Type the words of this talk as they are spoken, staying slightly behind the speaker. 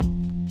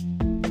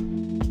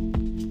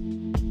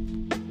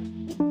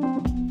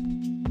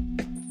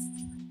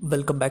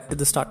Welcome back to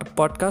the Startup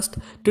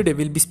Podcast. Today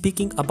we'll be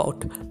speaking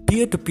about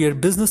peer-to-peer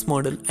business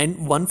model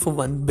and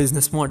one-for-one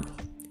business model.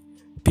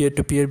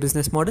 Peer-to-peer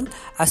business model.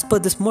 As per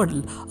this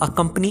model, a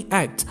company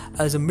acts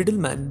as a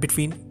middleman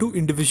between two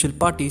individual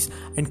parties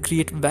and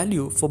create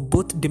value for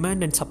both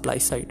demand and supply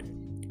side.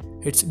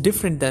 It's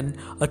different than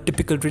a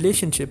typical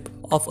relationship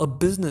of a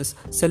business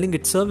selling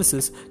its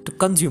services to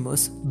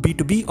consumers,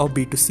 B2B or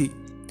B2C.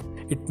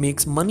 It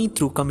makes money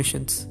through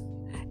commissions.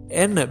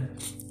 Airneb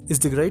is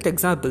the right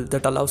example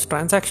that allows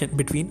transaction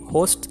between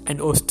hosts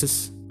and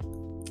hostess.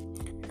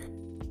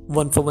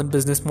 One-for-one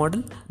business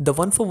model. The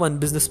one-for-one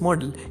business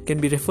model can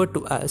be referred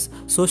to as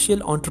social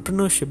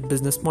entrepreneurship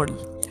business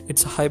model.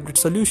 It's a hybrid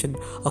solution,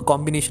 a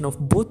combination of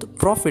both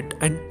profit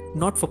and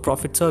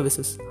not-for-profit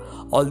services.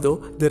 Although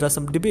there are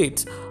some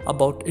debates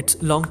about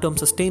its long-term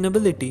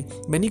sustainability,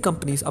 many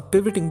companies are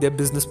pivoting their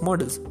business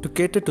models to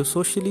cater to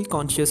socially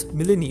conscious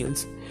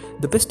millennials.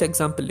 The best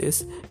example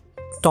is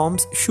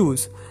Tom's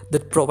Shoes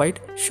that provide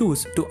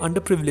shoes to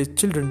underprivileged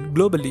children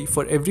globally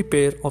for every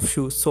pair of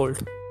shoes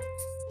sold.